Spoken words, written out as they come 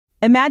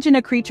Imagine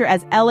a creature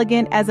as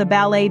elegant as a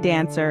ballet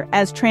dancer,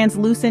 as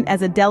translucent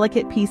as a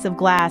delicate piece of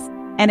glass,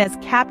 and as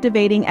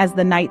captivating as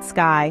the night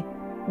sky.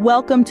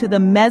 Welcome to the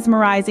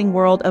mesmerizing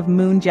world of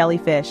moon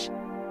jellyfish.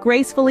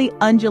 Gracefully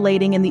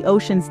undulating in the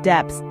ocean's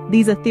depths,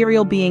 these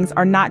ethereal beings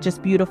are not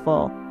just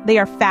beautiful, they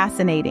are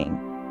fascinating.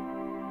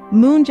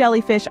 Moon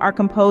jellyfish are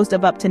composed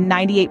of up to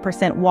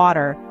 98%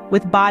 water,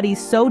 with bodies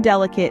so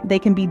delicate they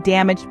can be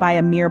damaged by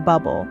a mere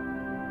bubble.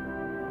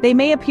 They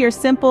may appear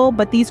simple,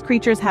 but these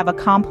creatures have a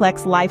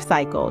complex life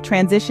cycle,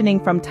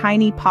 transitioning from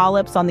tiny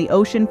polyps on the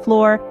ocean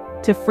floor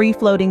to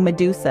free-floating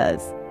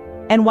medusas.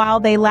 And while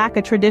they lack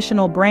a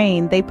traditional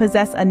brain, they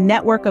possess a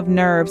network of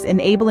nerves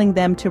enabling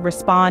them to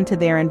respond to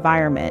their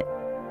environment.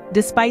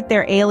 Despite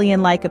their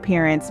alien-like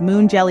appearance,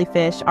 moon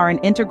jellyfish are an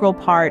integral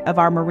part of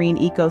our marine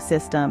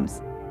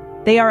ecosystems.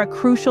 They are a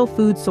crucial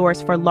food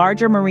source for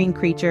larger marine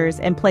creatures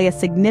and play a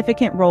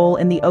significant role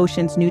in the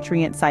ocean's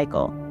nutrient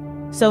cycle.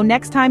 So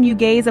next time you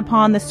gaze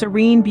upon the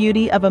serene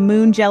beauty of a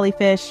moon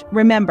jellyfish,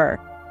 remember,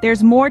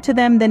 there's more to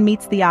them than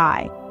meets the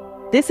eye.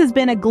 This has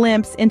been a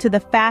glimpse into the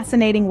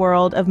fascinating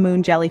world of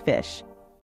moon jellyfish.